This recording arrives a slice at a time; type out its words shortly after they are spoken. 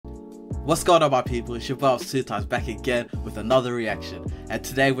What's going on, my people? It's your boy Times back again with another reaction, and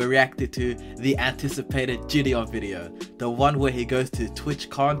today we're reacting to the anticipated Jidion video, the one where he goes to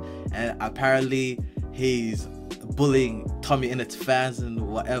TwitchCon and apparently he's bullying Tommy Innit's fans and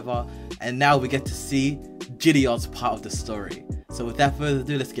whatever, and now we get to see Jidion's part of the story. So without further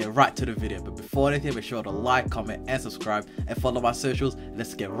ado, let's get right to the video. But before anything, make sure to like, comment and subscribe and follow my socials.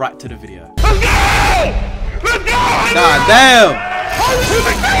 Let's get right to the video. Let's go! Let's go! God damn! We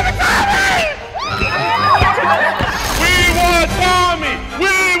want Tommy!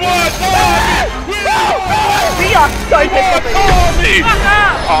 We want Tommy! We are Tommy!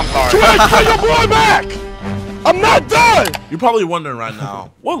 I'm sorry. Twitch, get your boy back! I'm not done! You're probably wondering right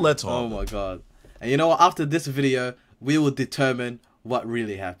now, what led to all Oh my god. And you know what? After this video, we will determine what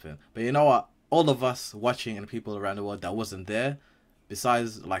really happened. But you know what? All of us watching and people around the world that wasn't there,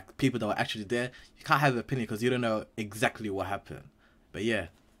 besides like people that were actually there, you can't have an opinion because you don't know exactly what happened. But yeah,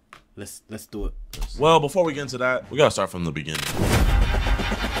 let's do it. Well, before we get into that, we gotta start from the beginning.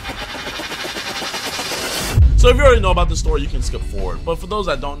 So if you already know about this story, you can skip forward. But for those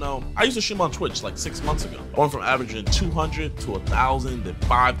that don't know, I used to stream on Twitch like 6 months ago. I went from averaging 200 to 1,000, then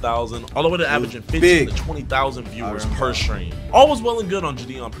 5,000, all the way to averaging 15 to 20,000 viewers per stream. All was well and good on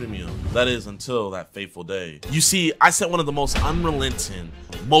Jidion Premium. That is, until that fateful day. You see, I set one of the most unrelenting,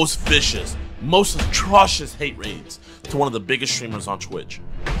 most vicious, most atrocious hate raids to one of the biggest streamers on Twitch,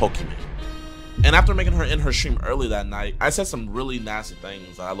 Pokemon. And after making her end her stream early that night, I said some really nasty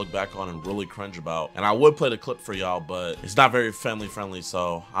things that I look back on and really cringe about. And I would play the clip for y'all, but it's not very family friendly,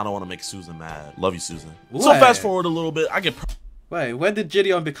 so I don't want to make Susan mad. Love you, Susan. Wait. So fast forward a little bit, I get Wait, when did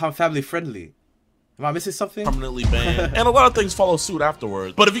Jidion become family friendly? Am I missing something? Permanently banned. And a lot of things follow suit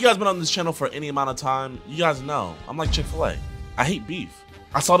afterwards. But if you guys been on this channel for any amount of time, you guys know I'm like Chick-fil-A. I hate beef.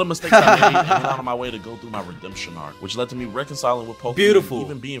 I saw the mistakes I made and went out on my way to go through my redemption arc, which led to me reconciling with Pokemon,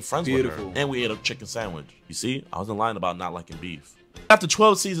 even being friends with her. And we ate a chicken sandwich. You see, I wasn't lying about not liking beef. After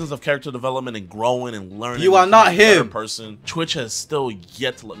 12 seasons of character development and growing and learning, you are not him. Person, Twitch has still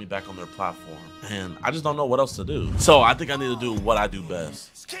yet to let me back on their platform, and I just don't know what else to do. So I think I need to do what I do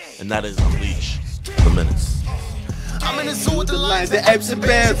best, and that is unleash the menace. I'm in the zoo with the lions, the apes and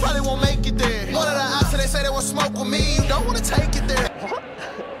bears. You probably won't make it there. One of the options they say they want smoke with me. You don't want to take it there.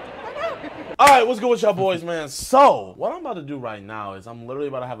 Alright, what's good with y'all boys, man? So, what I'm about to do right now is I'm literally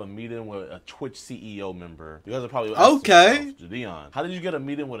about to have a meeting with a Twitch CEO member. You guys are probably okay. Jidion, how did you get a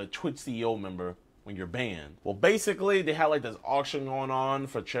meeting with a Twitch CEO member when you're banned? Well, basically, they had like this auction going on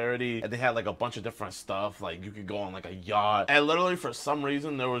for charity, and they had like a bunch of different stuff. Like you could go on like a yacht, and literally for some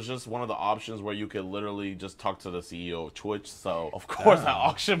reason there was just one of the options where you could literally just talk to the CEO of Twitch. So of course I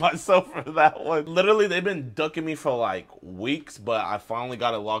auctioned myself for that one. Literally, they've been ducking me for like weeks, but I finally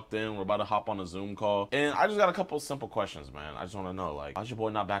got it locked in. We're about to hop on a Zoom call, and I just got a couple of simple questions, man. I just want to know, like, how's your boy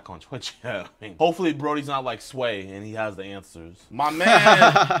not back on Twitch yet? I mean, hopefully Brody's not like Sway and he has the answers. My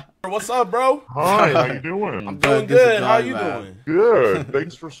man, what's up, bro? Hi, how you doing? I'm doing good. How you doing? Good.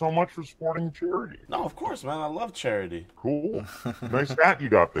 Thanks for so much for supporting charity. No, of course, man. I love charity. Cool. Nice hat you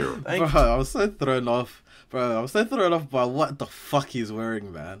got there. Thank you. I was so thrown off. Bro, I was so thrown off by what the fuck he's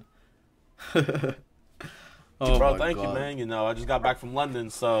wearing, man. Oh, bro, thank you, man. You know, I just got back from London,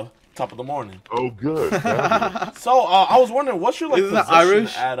 so top of the morning. Oh, good. So, I was wondering, what's your like Isn't that position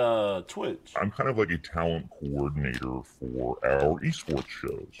Irish? at Twitch? I'm kind of like a talent coordinator for our esports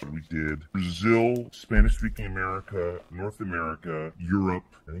shows. We did Brazil, Spanish-speaking America, North America, Europe,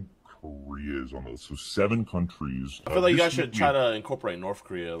 I think Korea is on those. So 7 countries. I feel like you guys should try to incorporate North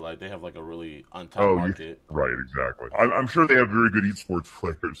Korea. Like, they have like a really untapped market. Right, exactly. I'm sure they have very good esports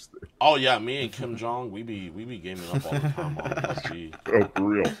players there. Oh yeah, me and Kim Jong, we be gaming up all the time on PUBG. Oh, for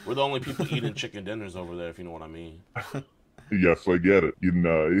real. We're the only people eating chicken dinners over there, if you know what I mean. Yes, I get it. In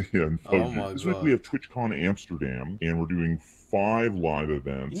oh my this God. week we have TwitchCon Amsterdam, and we're doing 5 live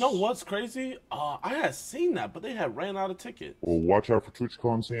events. You know what's crazy? I had seen that, but they had ran out of tickets. Well, watch out for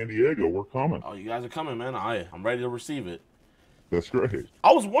TwitchCon San Diego. We're coming. Oh, you guys are coming, man. I'm ready to receive it. That's great.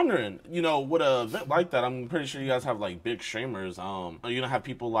 I was wondering, you know, with an event like that, I'm pretty sure you guys have like big streamers. Are you gonna have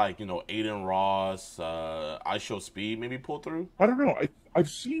people like, you know, Aiden Ross, iShowSpeed maybe pull through? I don't know. I've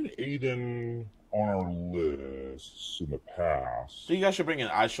seen Aiden on our lists in the past. So you guys should bring in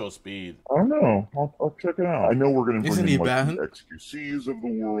iShowSpeed. I don't know. I'll check it out. I know we're going to bring in like banned? the XQCs of the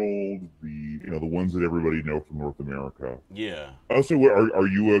world, the ones that everybody know from North America. Yeah. Oh, so are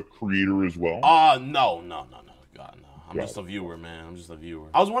you a creator as well? No. God, no. I'm just a viewer, man. I'm just a viewer.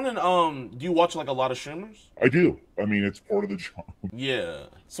 I was wondering, do you watch like a lot of streamers? I do. I mean, it's part of the job. Yeah.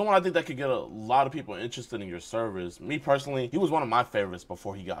 Someone I think that could get a lot of people interested in your service. Me personally, he was one of my favorites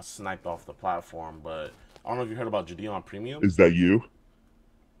before he got sniped off the platform, but I don't know if you heard about Jidion Premium. Is that you?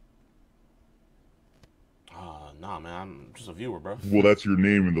 man. I'm just a viewer, bro. Well, that's your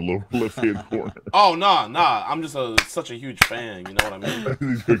name in the lower left-hand corner. Oh, nah. I'm just such a huge fan. You know what I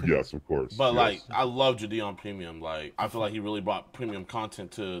mean? Yes, of course. But yes. like, I love Jidion Premium. Like, I feel like he really brought premium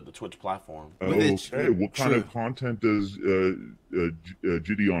content to the Twitch platform. Okay, what kind of content does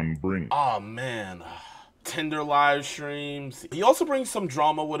Jidion bring? Oh man, Tinder live streams. He also brings some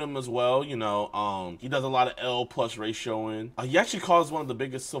drama with him as well. You know, he does a lot of L+ ratioing. He actually caused one of the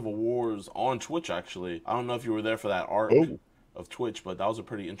biggest civil wars on Twitch. Actually, I don't know if you were there for that arc of Twitch, but that was a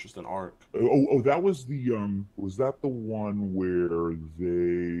pretty interesting arc. That was the was that the one where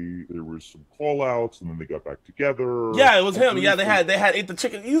there was some call outs and then they got back together? Yeah, it was him. Yeah, they had ate the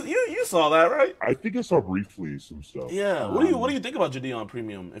chicken. You saw that, right? I think I saw briefly some stuff. Yeah. What do you think about Jidion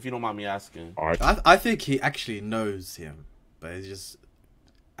Premium, if you don't mind me asking? I think he actually knows him, but he's just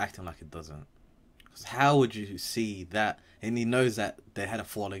acting like it doesn't. Because how would you see that? And he knows that they had a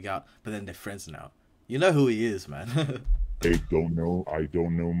falling out, but then they're friends now. You know who he is, man. I don't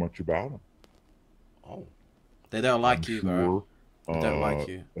know much about him. Oh. They don't like you, bro. They don't like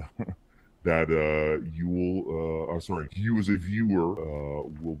you. That you as a viewer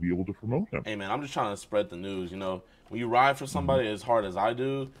will be able to promote him. Hey man, I'm just trying to spread the news. You know, when you ride for somebody as hard as I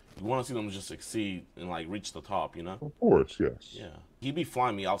do, you want to see them just succeed and like reach the top. You know. Of course, yes. Yeah. He be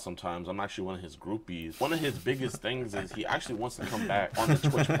flying me out sometimes. I'm actually one of his groupies. One of his biggest things is he actually wants to come back on the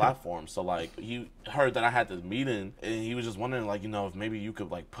Twitch platform. So like he heard that I had this meeting and he was just wondering like, you know, if maybe you could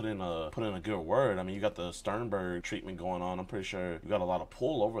like put in a good word. I mean, you got the Sternberg treatment going on. I'm pretty sure you got a lot of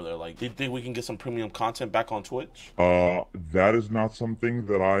pull over there. Like, do you think we can get some premium content back on Twitch? That is not something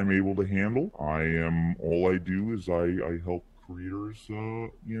that I'm able to handle. All I do is I help creators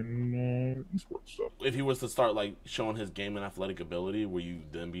in esports stuff. If he was to start like showing his game and athletic ability, will you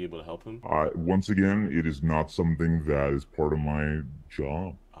then be able to help him? Once again, it is not something that is part of my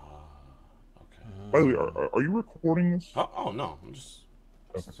job. Okay. By the way, are you recording this? Oh no, I'm just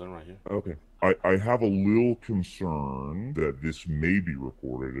sitting right here. Okay. I have a little concern that this may be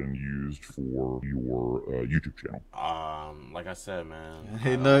recorded and used for your YouTube channel. Like I said, man.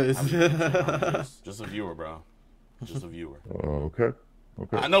 He knows. I'm just a viewer, bro. Just a viewer. Okay.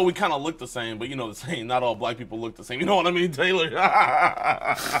 I know we kind of look the same, but you know the same. Not all black people look the same. You know what I mean, Taylor?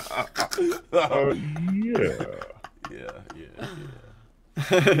 Yeah.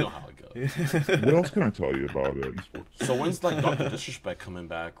 You know how it goes. What else can I tell you about esports? So when's like Dr. Disrespect coming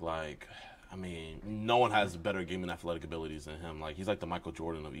back? Like, I mean, no one has better game and athletic abilities than him. Like, he's like the Michael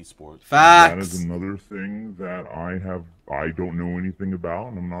Jordan of esports. Facts. That is another thing that I don't know anything about,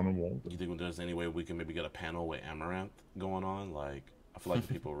 and I'm not involved in. You think there's any way we can maybe get a panel with Amaranth going on? Like, I feel like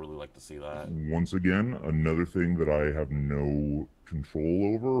people really like to see that. Once again, another thing that I have no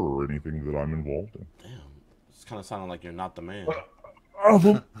control over or anything that I'm involved in. Damn, it's kind of sounding like you're not the man.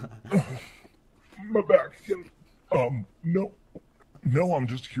 My back. No, I'm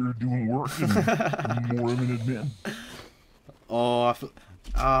just here doing work and more eminent men. Oh,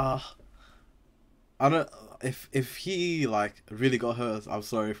 I don't. If he like really got hurt, I'm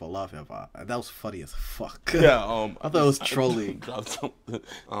sorry for laughing about it. That was funny as fuck. Yeah. I thought it was trolling.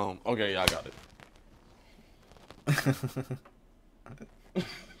 Okay, yeah, I got it.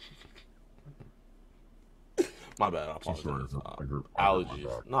 My bad. I apologize.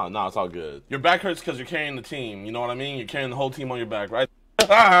 Allergies. No, it's all good. Your back hurts because you're carrying the team. You know what I mean? You're carrying the whole team on your back, right?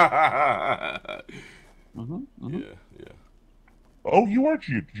 Yeah. Oh, you are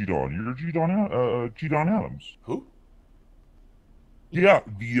Jidion. You're Jidion Adams. Who? Yeah,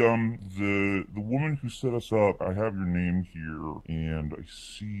 the woman who set us up. I have your name here, and I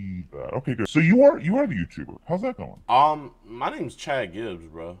see that. Okay, good. So you are the YouTuber. How's that going? My name's Chad Gibbs,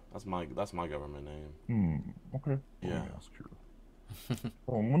 bro. That's my government name. Okay. Yeah. Let me ask here.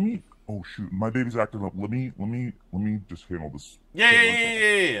 Oh shoot, my baby's acting up. Let me just handle this.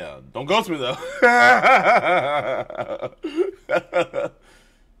 Yeah. Don't ghost me though.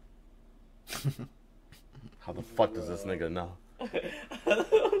 How the fuck does this nigga know?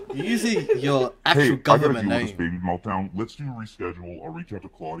 You're using your actual government name. This baby meltdown. Let's do a reschedule. I'll reach out to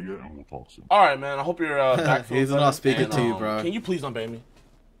Claudia and we'll talk soon. All right, man. I hope you're back. He's not speaking to you, bro. Can you please unban me?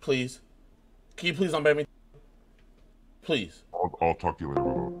 Please. Can you please unban me? Please. I'll talk to you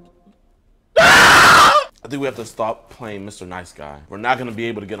later. I think we have to stop playing Mr. Nice Guy. We're not gonna be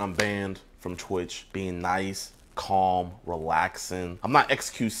able to get unbanned from Twitch being nice, calm, relaxing. I'm not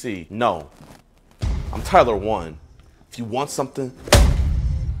XQC. No. I'm Tyler 1. If you want something,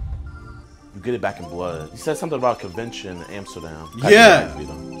 you get it back in blood. You said something about a convention in Amsterdam. Yeah.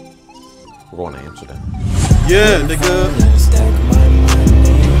 We're going to Amsterdam. Yeah, nigga.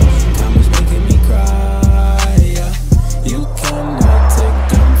 You cannot take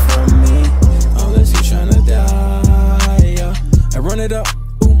them from me unless you're trying to die. it up,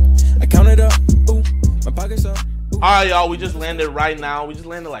 ooh, I count it up, ooh, my pockets up. Alright, y'all, we just landed right now. We just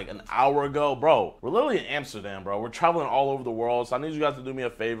landed like an hour ago. Bro, we're literally in Amsterdam, bro. We're traveling all over the world, so I need you guys to do me a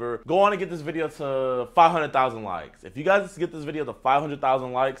favor. Go on and get this video to 500,000 likes. If you guys get this video to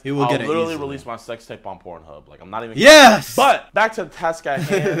 500,000 likes, I'll literally release my sex tape on Pornhub. Like, I'm not even kidding. But back to the task at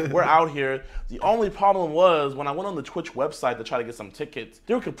hand. We're out here. The only problem was when I went on the Twitch website to try to get some tickets,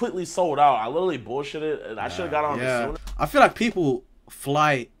 they were completely sold out. I literally bullshitted, and I should have got on this sooner. I feel like people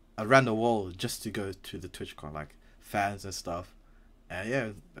fly around the world just to go to the TwitchCon, like fans and stuff. And yeah,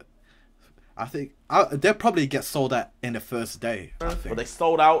 I think they'll probably get sold out in the first day. But they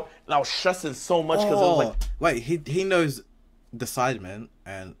sold out, and I was stressing so much because it was like, wait, he knows the Sidemen,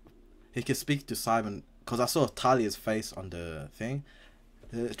 and he can speak to Simon because I saw Talia's face on the thing.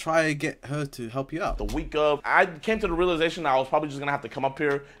 Try to get her to help you out. The week of, I came to the realization that I was probably just gonna have to come up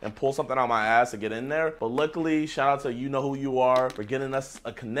here and pull something out of my ass to get in there. But luckily, shout out to You Know Who You Are for getting us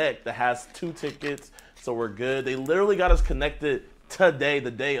a connect that has 2 tickets. So we're good. They literally got us connected today, the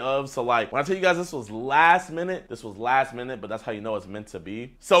day of. So like, when I tell you guys this was last minute, but that's how you know it's meant to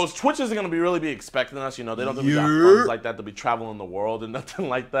be. So Twitch isn't gonna really be expecting us, you know, they don't think we got funds like that to be traveling the world and nothing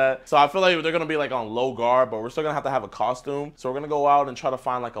like that. So I feel like they're gonna be like on low guard, but we're still gonna have a costume. So we're gonna go out and try to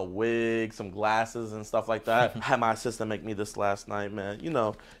find like a wig, some glasses and stuff like that. I had my assistant make me this last night, man. You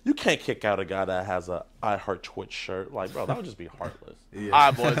know, you can't kick out a guy that has a I Heart Twitch shirt. Like, bro, that would just be heartless. All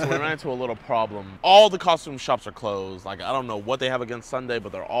right, boys, so we ran into a little problem. All the costume shops are closed. Like, I don't know what they have against Sunday,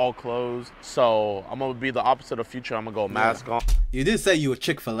 but they're all closed. So I'm gonna be the opposite of Future. I'm gonna go mask on. You did say you were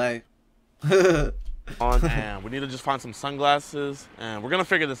Chick-fil-A. And we need to just find some sunglasses, and we're gonna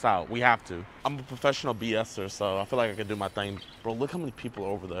figure this out. We have to. I'm a professional BSer, so I feel like I can do my thing. Bro, look how many people are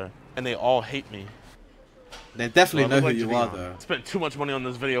over there, and they all hate me. They definitely know who you are, though. Spent too much money on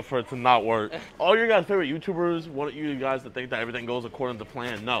this video for it to not work. All your guys' favorite YouTubers want you guys to think that everything goes according to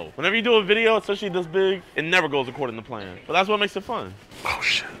plan. No. Whenever you do a video, especially this big, it never goes according to plan. But that's what makes it fun. Oh,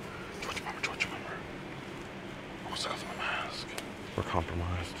 shit. Twitch member, Twitch member. What's up with my mask? We're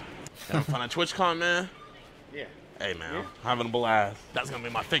compromised. Having fun at TwitchCon, man? Yeah. Hey, man. Yeah. Having a blast. That's going to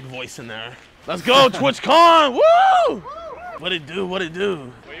be my fake voice in there. Let's go, TwitchCon! Woo! What it do? What it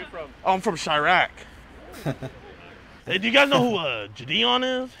do? Where you from? Oh, I'm from Chirac. Hey, do you guys know who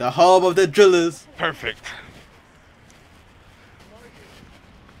Jidion is? The home of the drillers. Perfect.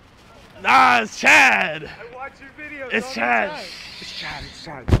 Nah, it's Chad. I watch your videos. It's Chad. It's Chad. It's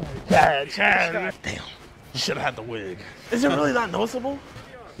Chad. Chad. Damn. You should have had the wig. Is it really that noticeable?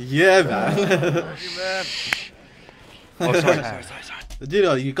 Yeah, man. Oh, sorry. You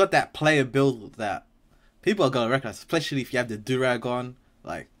know, you got that player build that people are gonna recognize, especially if you have the durag on.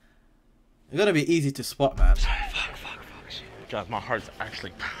 Like, it's gonna be easy to spot, man. Fuck, shit. Guys, my heart's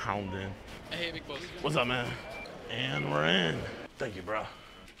actually pounding. Hey, big boss. What's up, man? And we're in. Thank you, bro.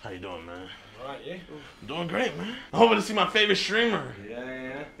 How you doing, man? Alright, yeah? I'm doing great, man. I'm hoping to see my favorite streamer.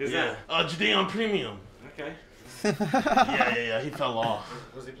 Yeah. Who's that? Jidion Premium. Okay. Yeah, he fell off.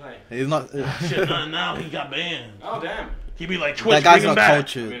 What's he playing? He's not. Shit, nothing now. He got banned. Oh, damn. He be like, Twitch, That guy's bring him not back.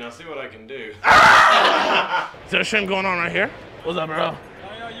 cultured. I mean, I'll see what I can do. Is there a stream going on right here? What's up, bro? Oh,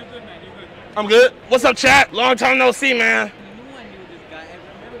 yeah, you good, man. You good. I'm good. What's up, chat? Long time no see, man.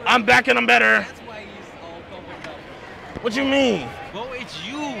 I'm back and I'm better. That's why he's all covered up. What you mean? Bro, it's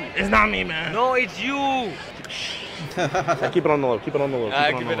you. It's not me, man. No, it's you. Keep it on the low. Keep it on the low.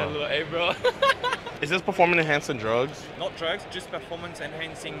 Keep it a little, hey, bro. Is this performance enhancing drugs? Not drugs, just performance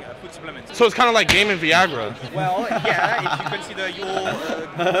enhancing food supplements. So it's kind of like gaming Viagra. Well, yeah, if you consider your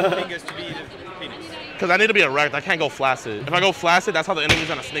fingers to be the penis. Because I need to be erect. I can't go flaccid. If I go flaccid, that's how the enemy's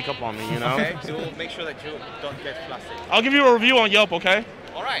gonna sneak up on me, you know? Okay, so make sure that you don't get flaccid. I'll give you a review on Yelp, okay?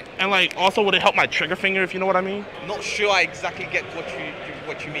 Alright. And like, also would it help my trigger finger, if you know what I mean? Not sure I exactly get what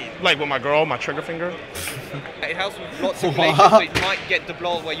you mean. Like with my girl, my trigger finger? It helps with blood circulation, so it might get the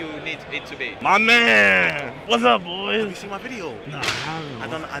blood where you need it to be. My man! What's up, boys? You see my video? No, I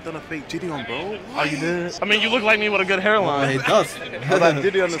haven't. I done a fake Jidion, bro. Oh, you did? I mean, you look like me with a good hairline. He does. I was like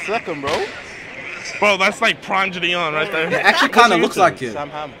Jidion the second, bro. Bro, that's like prime Jidion right there. It actually kind of looks like it. Sam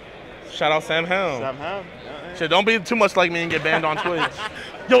Ham. Shout out Sam Helm. Sam Ham. Shit, don't be too much like me and get banned on Twitch.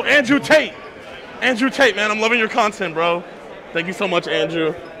 Yo, Andrew Tate. Andrew Tate, man, I'm loving your content, bro. Thank you so much,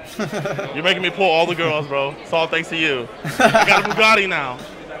 Andrew. You're making me pull all the girls, bro. It's all thanks to you. I got a Bugatti now.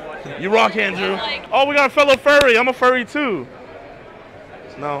 You rock, Andrew. Oh, we got a fellow furry. I'm a furry too.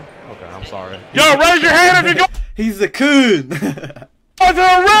 No? Okay, I'm sorry. Yo, raise your hand if you go He's a coon. to the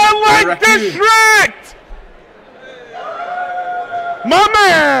red light district! My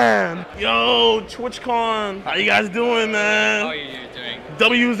man! Yo, TwitchCon. How you guys doing, man? How are you doing?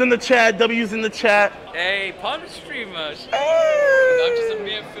 W's in the chat. W's in the chat. Hey, palm streamer. I'm just a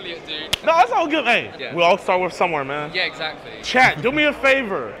mere affiliate, dude. No, that's all good. Hey, Yeah. we all start with somewhere, man. Yeah, exactly. Chat, do me a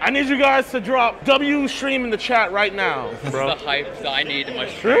favor. I need you guys to drop W stream in the chat right now, bro. The hype that I need in my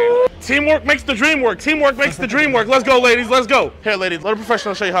stream. Teamwork makes the dream work. Teamwork makes the dream work. Let's go, ladies. Let's go. Here, ladies, let a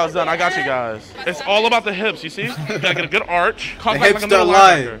professional show you how it's done. I got you guys. It's all about the hips, you see? You gotta get a good arch. The hips don't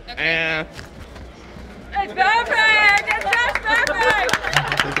lie. And It's perfect! It's just perfect!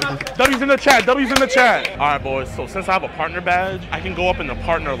 W's in the chat. W's in the chat. All right, boys. So since I have a partner badge, I can go up in the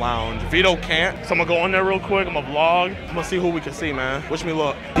partner lounge. Vito can't. So I'm gonna go in there real quick. I'm gonna vlog. I'm gonna see who we can see, man. Wish me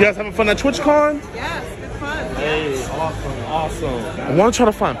luck. You guys having fun at TwitchCon? Yes, it's fun. Hey, awesome, awesome. I want to try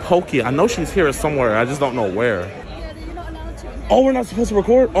to find Pokey. I know she's here somewhere. I just don't know where. Oh, we're not supposed to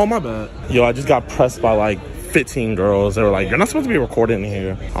record? Oh, my bad. Yo, I just got pressed by like 15 girls. They were like, you're not supposed to be recording in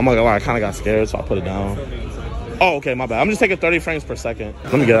here. I'm not gonna lie, I kind of got scared, so I put it down. Oh, okay, my bad. I'm just taking 30 frames per second.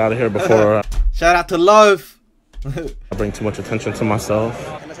 Let me get out of here before Shout out to Love. I bring too much attention to myself.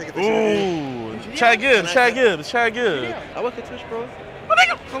 Ooh, Chad Gibbs, Chad Gibbs, Chad Gibbs. I work at Twitch, bro.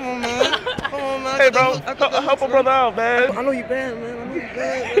 Come on, man. Come on, man. Hey, bro, help a brother out, man. I know you bad, man. I know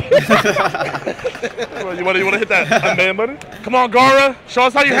you bad. You want to hit that man button? Come on, Gara. Show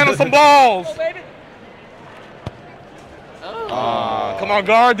us how you handle some balls. Come on,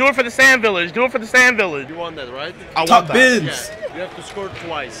 Gara. Do it for the Sand Village. Do it for the Sand Village. You want that, right? I Top want that. bins. Yeah. You have to score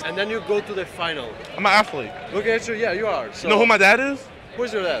twice, and then you go to the final. I'm an athlete. Okay, so yeah, you are. So You know who my dad is?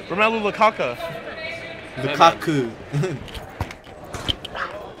 who's your dad? Romelu Lukaku. Lukaku.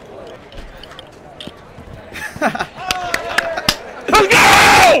 Let's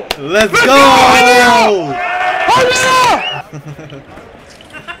go! Let's go!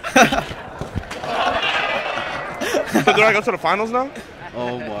 So do I go to the finals now?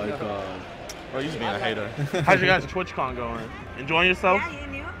 Oh my god. Bro, you just being a hater. How's your guys' TwitchCon going? Enjoying yourself?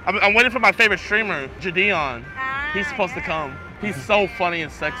 I'm waiting for my favorite streamer, Jidion. He's supposed to come. He's so funny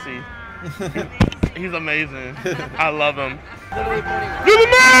and sexy. He's amazing. I love him. You're the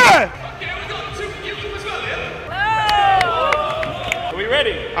man! Are we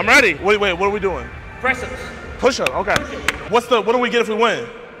ready? I'm ready. Wait, what are we doing? Press ups. Push-up, okay. What do we get if we win?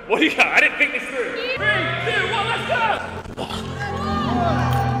 What do you got? I didn't think this through. 3, 2, 1, let's go!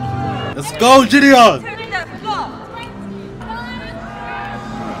 Let's go, Jidion! Turning that floor.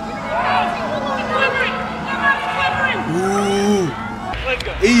 Ooh. Let's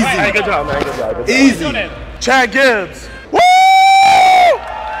go. Easy. Hey, good job, man. Good job. Easy. Chad Gibbs. Woo!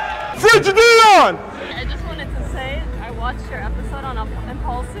 Free Jidion! I just wanted to say, I watched your episode on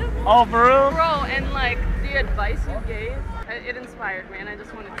Impulsive. Oh, for real? Bro, and like the advice you gave, it inspired me, and I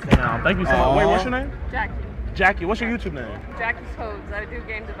just wanted to say No, thank you so much. Wait, what's your name? Jackie. Jackie. What's your YouTube name? Jackie Codes. I do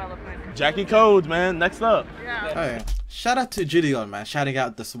game development. Jackie Codes, man. Next up. Yeah. Hey, shout out to Jidion, man. Shouting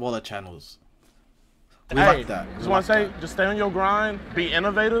out the smaller channels. We Hey, like that. just want to say, just stay on your grind, be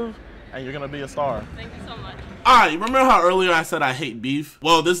innovative, and you're going to be a star. Thank you so much. Alright, remember how earlier I said I hate beef?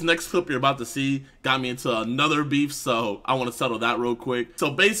 Well, this next clip you're about to see got me into another beef, so I want to settle that real quick. So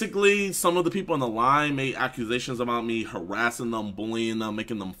basically, some of the people on the line made accusations about me harassing them, bullying them,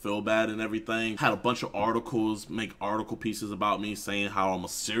 making them feel bad and everything. Had a bunch of articles, make article pieces about me saying how I'm a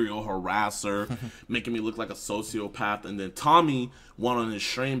serial harasser, making me look like a sociopath. And then Tommy went on his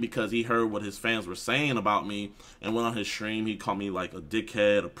stream because he heard what his fans were saying about me and went on his stream. He called me like a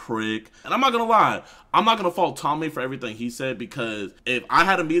dickhead, a prick. And I'm not gonna lie, I'm not gonna fault Tommy for everything he said, because if I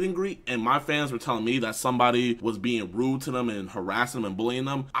had a meet and greet and my fans were telling me that somebody was being rude to them and harassing them and bullying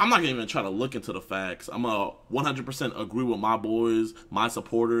them, I'm not gonna even try to look into the facts. I'm gonna 100% agree with my boys, my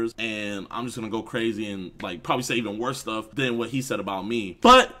supporters, and I'm just gonna go crazy and like probably say even worse stuff than what he said about me.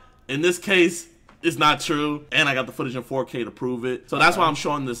 But in this case, it's not true, and I got the footage in 4K to prove it. So that's why I'm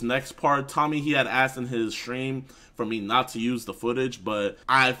showing this next part. Tommy, he had asked in his stream for me not to use the footage, but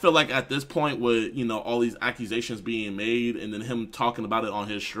I feel like at this point with, you know, all these accusations being made and then him talking about it on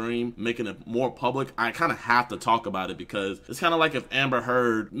his stream, making it more public, I kind of have to talk about it, because it's kind of like if Amber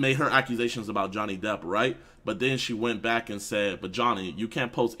Heard made her accusations about Johnny Depp, right? But then she went back and said, but Johnny, you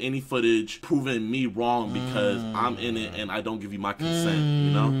can't post any footage proving me wrong because I'm in it and I don't give you my consent,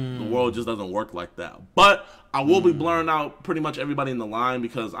 you know? The world just doesn't work like that. But I will be blurring out pretty much everybody in the line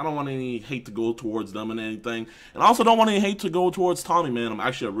because I don't want any hate to go towards them and anything. And I also don't want any hate to go towards Tommy, man. I'm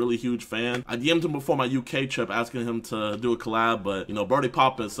actually a really huge fan. I DM'd him before my UK trip asking him to do a collab, but, you know, Birdie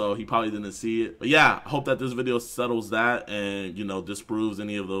popping, so he probably didn't see it. But yeah, I hope that this video settles that and, you know, disproves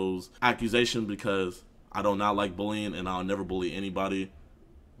any of those accusations, because I do not like bullying and I'll never bully anybody.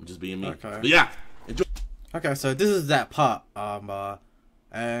 I'm just being me. Okay. But yeah, enjoy. Okay, so this is that part.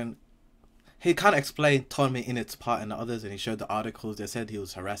 And he kind of explained Tommy Innett's part and the others, and he showed the articles. They said he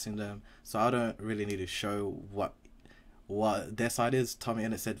was harassing them, so I don't really need to show what their side is. Tommy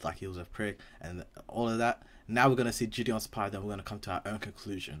Innett said like he was a prick and all of that. Now we're gonna see Jidion's part, then we're gonna come to our own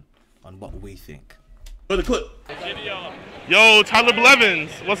conclusion on what we think. For the clip. Yo, Tyler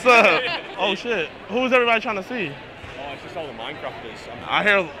Blevins, what's up? Oh shit, who's everybody trying to see? Oh, it's just all the Minecrafters. I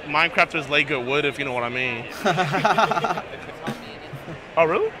hear Minecrafters lay good wood, if you know what I mean. Oh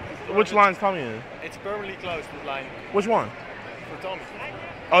really? Which line's Tommy in? It's permanently closed, the line. Which one? For Tommy.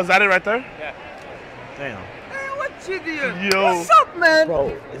 Oh, is that it right there? Yeah. Damn. Hey, what's Jidion? Yo. What's up, man?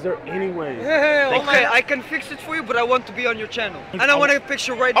 Bro, is there any way? Hey, okay, I can fix it for you, but I want to be on your channel. And I want to take a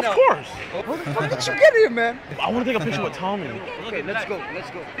picture right now. Of course. How the fuck did you get here, man? I want to take a picture with Tommy. Okay, let's go, let's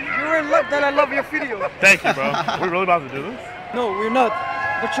go. You're in luck that I love your video. Thank you, bro. We're really about to do this? No, we're not.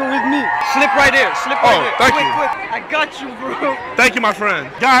 But you're with me. Slip right here, slip right here. Thank you. Quick. I got you, bro. Thank you, my friend.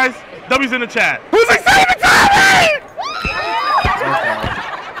 Guys, W's in the chat. Who's excited for Tommy?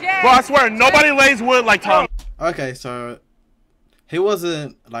 Bro, I swear, nobody lays wood like Tommy. Okay, so he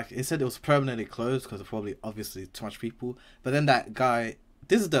wasn't like he said it was permanently closed because of probably obviously too much people. But then that guy,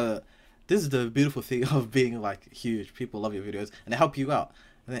 this is the beautiful thing of being like huge. People love your videos and they help you out.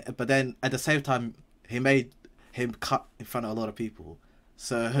 But then at the same time, he made him cut in front of a lot of people.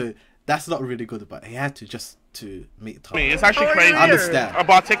 So that's not really good. But he had to just to meet Tommy. It's actually crazy. I understand. I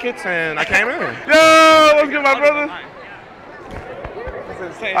bought tickets and I came in. Yo, what's good, my brother?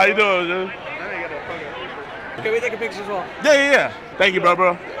 How you doing, dude? Can we take a picture as well? Yeah. Thank you,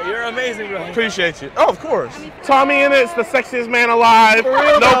 bro. You're amazing, bro. Appreciate you. Oh, of course. Tommy Innett's the sexiest man alive.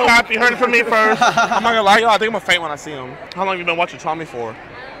 No cap, you heard it from me first. I'm not gonna lie, I think I'm gonna faint when I see him. How long have you been watching Tommy for? I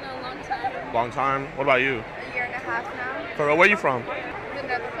don't know, long time. Long time? What about you? A year and a half now. For real, where are you from? The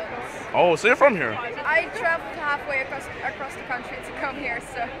Netherlands. Oh, so you're from here? I traveled halfway across the country to come here,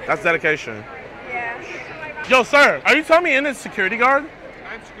 so. That's dedication. Yeah. Yo, sir, are you Tommy Innett's security guard?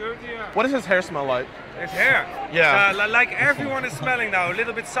 I'm security, yeah. What does his hair smell like? His hair? Yeah. Like everyone is smelling now, a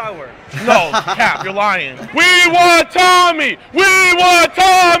little bit sour. No, cap, you're lying. We want Tommy! We want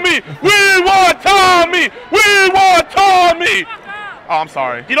Tommy! We want Tommy! We want Tommy! Oh, I'm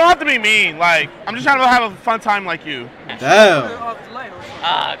sorry. You don't have to be mean. Like, I'm just trying to have a fun time like you. Damn.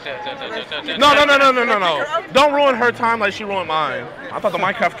 No. Don't ruin her time like she ruined mine. I thought the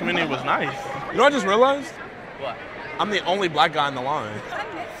Minecraft community was nice. You know what I just realized? What? I'm the only black guy in the line.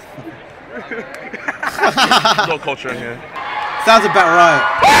 No culture in here. Sounds about right.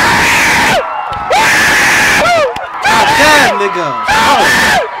 God damn, nigga.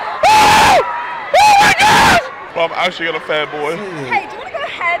 Oh my God! Bro, I'm actually gonna fanboy. Hey, do you want to go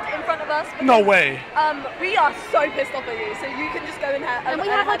ahead in front of us? Because, no way. We are so pissed off at you, so you can just go in here. And we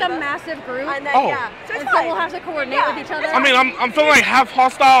have like a massive group. And then, Oh. yeah. So it's And so fine. we'll have to coordinate with each other. I mean, I'm feeling like half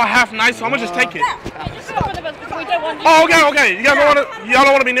hostile, half nice, so I'm gonna just take it. Just in front of us because we don't want you. Oh, okay. You guys y'all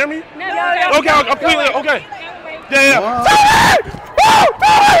don't wanna be near me? No. Okay, completely, okay. Yeah.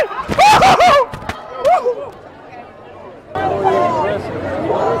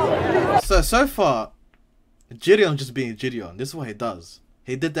 So far, Jidion just being Jidion. This is what he does.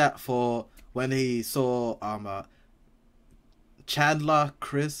 He did that for when he saw Chandler,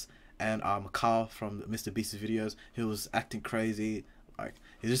 Chris, and Carl from Mr. Beast's videos. He was acting crazy, like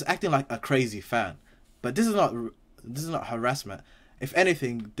he's just acting like a crazy fan. But this is not harassment. If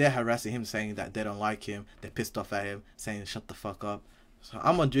anything, they're harassing him, saying that they don't like him, they're pissed off at him, saying shut the fuck up. So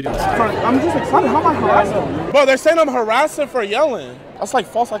I'm on Jidion's side. I'm just excited. How am I harassing? Bro, they're saying I'm harassing for yelling. That's like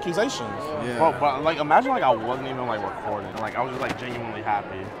false accusations. Yeah. Bro, but like imagine like I wasn't even like recording. Like I was just like genuinely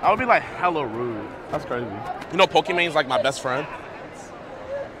happy. I would be like hella rude. That's crazy. You know Pokemon's like my best friend?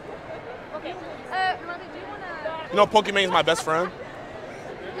 Okay. Ronnie, do you wanna? You know Pokemon's my best friend?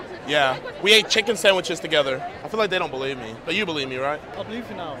 Yeah. We ate chicken sandwiches together. I feel like they don't believe me. But you believe me, right? I believe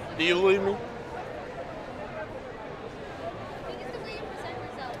you now. Do you believe me?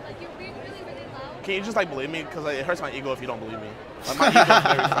 Can you just like believe me? Because like, it hurts my ego if you don't believe me. Like, my ego is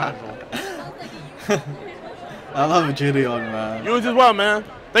very fragile. I love Jidion, man. You as well, man.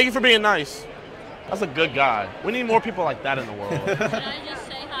 Thank you for being nice. That's a good guy. We need more people like that in the world. Can I just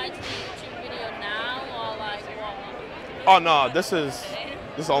say hi to the YouTube video now or like what? Oh no, this is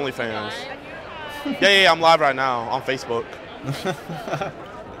OnlyFans. Yeah, I'm live right now on Facebook. Yeah,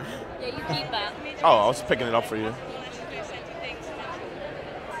 you keep that. Oh, I was picking it up for you.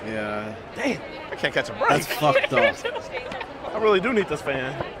 Yeah. Damn, I can't catch a break. That's fucked up. I really do need this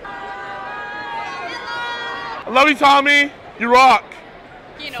fan. I love you, Tommy. You rock.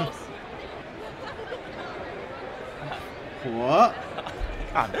 He knows. What?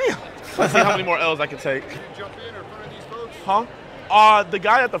 God damn. Let's see how many more L's I can take. Huh? The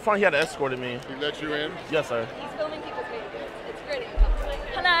guy at the front, he had escorted me. He let you in? Yes, sir. He's filming people's videos. It's really uncomfortable.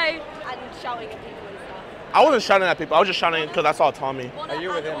 Hello! And shouting at people and stuff. I wasn't shouting at people. I was just shouting because I saw Tommy. Are you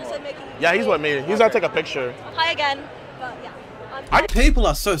with him? Yeah, he's with me. He's gonna take a picture. Hi again. But yeah. People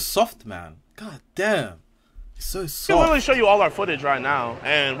are so soft, man. God damn. It's so I can soft. literally show you all our footage right now,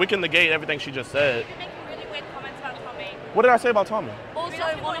 and we can negate everything she just said. You're making really weird comments about Tommy. What did I say about Tommy? Also,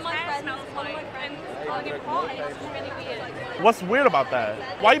 one of my friends called him hot, and it's just really weird. What's weird about that?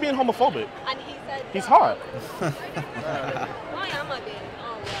 Why are you being homophobic? And he said He's hot. why am I being?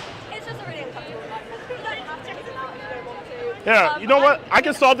 Oh yeah. It's just a really uncomfortable environment. You don't have to take it out if you don't want to. Yeah, you know what? I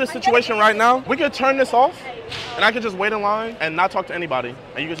can solve this situation right now. We could turn this off, and I could just wait in line and not talk to anybody,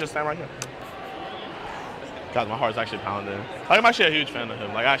 and you could just stand right here. Guys, my heart's actually pounding. Like, I'm actually a huge fan of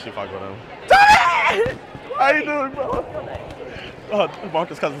him. Like, I actually fuck with him. How you doing, bro? Oh,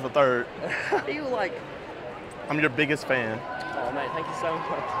 Marcus Cousins the third. I feel like... I'm your biggest fan. Oh, mate, thank you so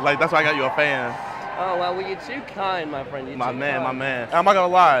much. Like, that's why I got you a fan. Oh, well, you're too kind, my friend. You're My too man, kind. my man. And I'm not gonna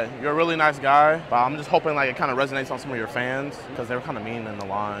lie, you're a really nice guy, but I'm just hoping like it kind of resonates on some of your fans because they were kind of mean in the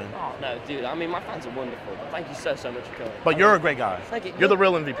line. Oh, no, dude. I mean, my fans are wonderful, but thank you so much for coming. But you're a great guy. Thank you. You're the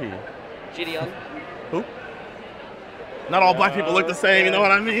real MVP. Jidion. Who? Not all black people look the same, you know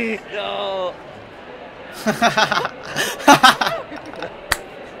what I mean? No.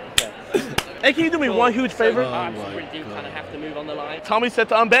 Hey, can you do me one huge favor? I really do kind of have to move on the line. Tommy said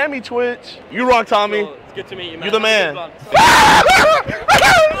to unban me, Twitch. You rock, Tommy. Cool. It's good to meet you, man. You're the man. I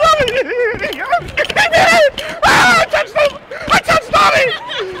touched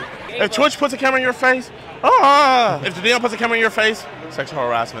Tommy! If Twitch puts a camera in your face, if Jidion puts a camera in your face, sexual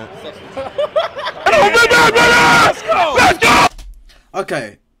harassment. Let's go! Let's go!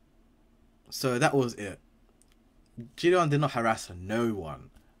 Okay. So that was it. Jidion did not harass no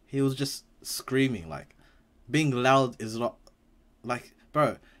one. He was just screaming. Like, being loud is not, like,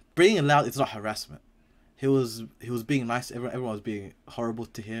 bro, being loud is not harassment. He was being nice. Everyone was being horrible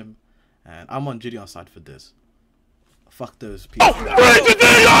to him, and I'm on Jidion's side for this. Fuck those people. Oh, free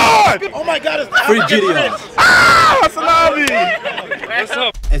Jidion! Oh my God, it's free Jidion. Ah, Salami! What's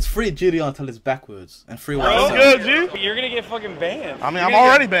up? It's free Jidion until it's backwards, and free What's white. good, G? You're gonna get fucking banned. I mean, I'm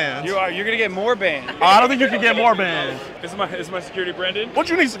already banned. You are. You're gonna get more banned. I don't think you can get more banned. Is my security Brandon? What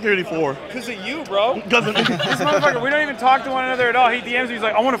you need security for? Because of you, bro. Doesn't. This motherfucker, we don't even talk to one another at all. He DMs me, he's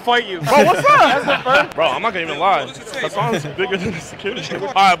like, I want to fight you. Bro, what's up? That's the first. Bro, I'm not gonna even lie. That song's bigger than the security.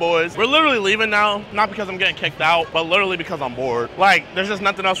 All right, boys. We're literally leaving now, not because I'm getting kicked out, but literally because I'm bored. Like, there's just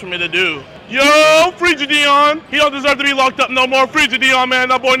nothing else for me to do. Yo, free Jidion. He don't deserve to be locked up no more. Free Jidion, man.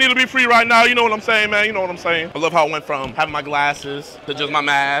 That boy need to be free right now. You know what I'm saying, man. You know what I'm saying. I love how it went from having my glasses to just my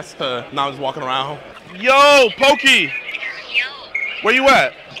mask to now I'm just walking around. Yo, Pokey. Yo. Where you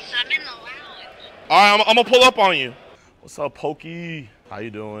at? I'm in the lounge. All right, I'm gonna pull up on you. What's up, Pokey? How you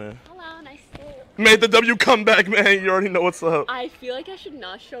doing? Hello, nice to see you. Made the W comeback, man. You already know what's up. I feel like I should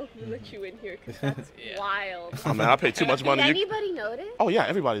not show who let you in here because that's wild. Oh, man, I paid too much money. Did anybody notice? Oh, yeah,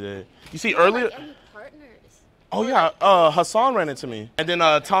 everybody did. You see, Or, earlier... like, any partners? Oh, yeah, Hassan ran into me. And then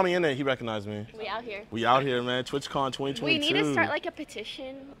Tommy in it, he recognized me. We out here. We out here, man. TwitchCon 2022. We need to start like a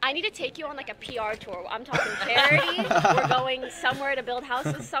petition. I need to take you on like a PR tour. I'm talking charity. We're going somewhere to build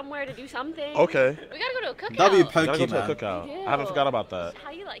houses, somewhere to do something. Okay. We gotta go to a cookout. W Pokey, Gotta go to man. a cookout. We do. I haven't forgot about that.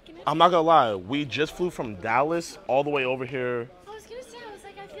 How you liking it? I'm not gonna lie. We just flew from Dallas all the way over here. I was gonna say, I was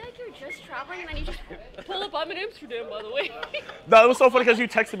like, I feel like you're just traveling and then you just pull up. I'm in Amsterdam, by the way. No, it was so funny because you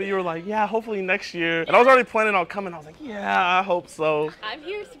texted me. You were like, yeah, hopefully next year. And I was already planning on coming. I was like, yeah, I hope so. I'm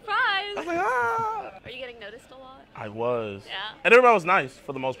here, surprise. I was like, ah. Are you getting noticed a lot? I was. Yeah. And everybody was nice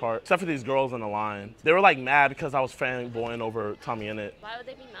for the most part, except for these girls in the line. They were like mad because I was fanboying over Tommy in it. Why would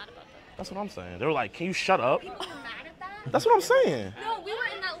they be mad about that? That's what I'm saying. They were like, can you shut up? People were mad at that? That's what I'm saying. No, we were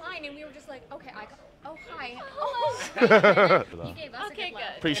in that line and we were just like, okay, oh, hi. You gave us Okay, a good.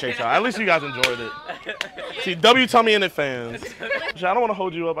 Appreciate y'all. At least you guys enjoyed it. See, W Tommy in it fans. I don't want to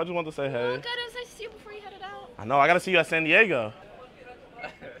hold you up. I just want to say hey. Oh, good. It was nice to see you before you headed out. I know. I got to see you at San Diego.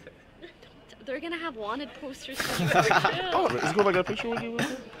 They're gonna have wanted posters. Oh, is it cool if I get a picture with you?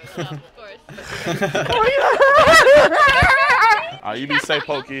 Of course. Alright, you be safe,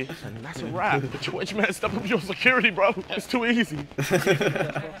 Pokey. And that's a wrap. Twitch, man, step up your security, bro. It's too easy.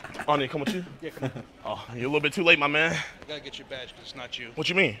 Arnie, come with you? Yeah, come on. Oh, you're a little bit too late, my man. You gotta get your badge because it's not you. What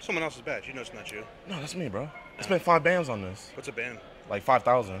you mean? Someone else's badge. You know it's not you. No, that's me, bro. I spent 5 bands on this. What's a band? Like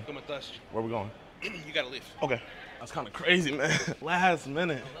 5,000. Come with us. Where we going? You gotta leave. Okay. That's kind of crazy, man. Last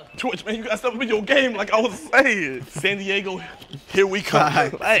minute. Twitch, man, you gotta step up in your game like I was saying. San Diego, here we come.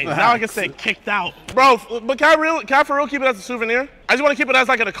 Hey, now I can say kicked out. Bro, but can I for real keep it as a souvenir? I just want to keep it as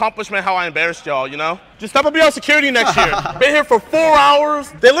like an accomplishment how I embarrassed y'all, you know? Just step up your security next year. Been here for 4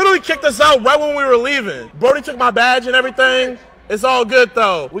 hours. They literally kicked us out right when we were leaving. Brody took my badge and everything. It's all good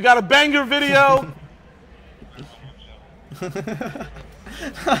though. We got a banger video.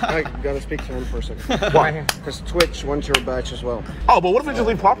 I gotta speak to him for a second. Why? Because Twitch wants your badge as well. Oh, but what if we just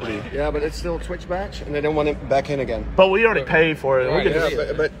leave property? Yeah, but it's still Twitch badge, and they don't want it back in again. But we already paid for it. Right, we can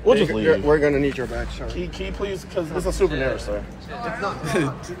yeah, but we'll just leave. We're gonna need your badge, sir. Can you please, because it's a souvenir, sir.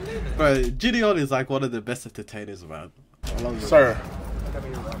 Bro, Jidion is like one of the best entertainers, man. I love him. Sir.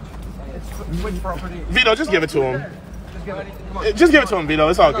 It's Twitch property. Vito, just give it to him. Just give it to him, Vito.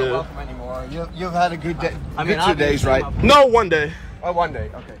 It's all good. You've had a good day. I mean, 2 days, right? No, 1 day. Oh, 1 day.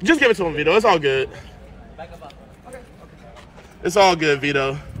 Okay. Just give it to him, Vito. It's all good. It's all good,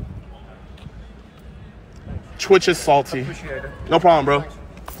 Vito. Twitch is salty. No problem, bro.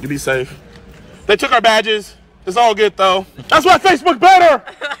 You be safe. They took our badges. It's all good, though. That's why Facebook better.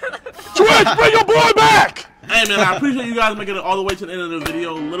 Twitch, bring your boy back. Hey, man, I appreciate you guys making it all the way to the end of the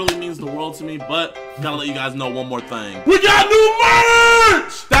video. Literally means the world to me, but gotta let you guys know one more thing. We got new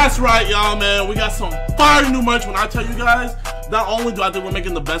merch! That's right, y'all, man. We got some fire new merch. When I tell you guys, not only do I think we're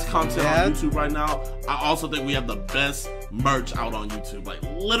making the best content on YouTube right now, I also think we have the best merch out on YouTube. Like,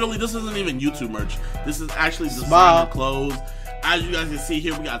 literally, this isn't even YouTube merch. This is actually designer clothes. As you guys can see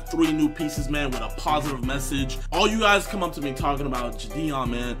here, we got 3 new pieces, man, with a positive message. All you guys come up to me talking about,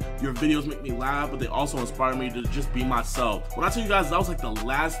 Jidion, man, your videos make me laugh, but they also inspire me to just be myself. When I tell you guys, that was like the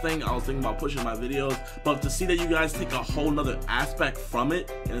last thing I was thinking about pushing my videos, but to see that you guys take a whole nother aspect from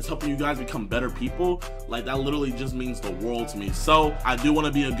it, and it's helping you guys become better people, like that literally just means the world to me. So I do want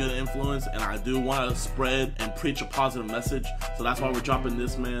to be a good influence, and I do want to spread and preach a positive message, so that's why we're dropping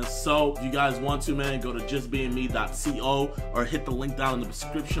this, man. So if you guys want to, man, go to justbeingme.co or hit the link down in the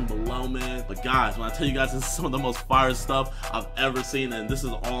description below, man. But guys, when I tell you guys, this is some of the most fire stuff I've ever seen, and this is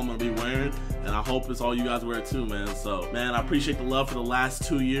all I'm gonna be wearing, and I hope it's all you guys wear too, man. So, man, I appreciate the love for the last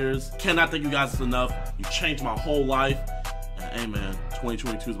 2 years. Cannot thank you guys enough. You changed my whole life. And hey, man,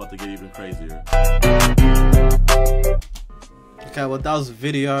 2022 is about to get even crazier. Okay, well, that was the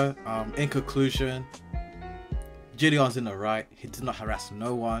video. In conclusion, Jidion's in the right. He did not harass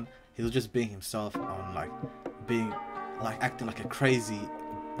no one. He was just being himself, acting like a crazy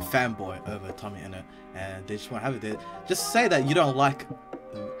fanboy over Tommy Innit, and they just want to have it there. Just say that you don't like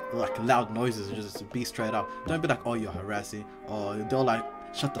loud noises, and just be straight up. Don't be like, oh, you're harassing, or they'll like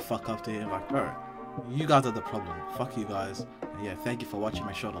shut the fuck up to him. Like, bro, you guys are the problem. Fuck you guys. And yeah, thank you for watching.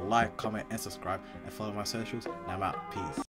 Make sure to like, comment, and subscribe, and follow my socials. And I'm out. Peace.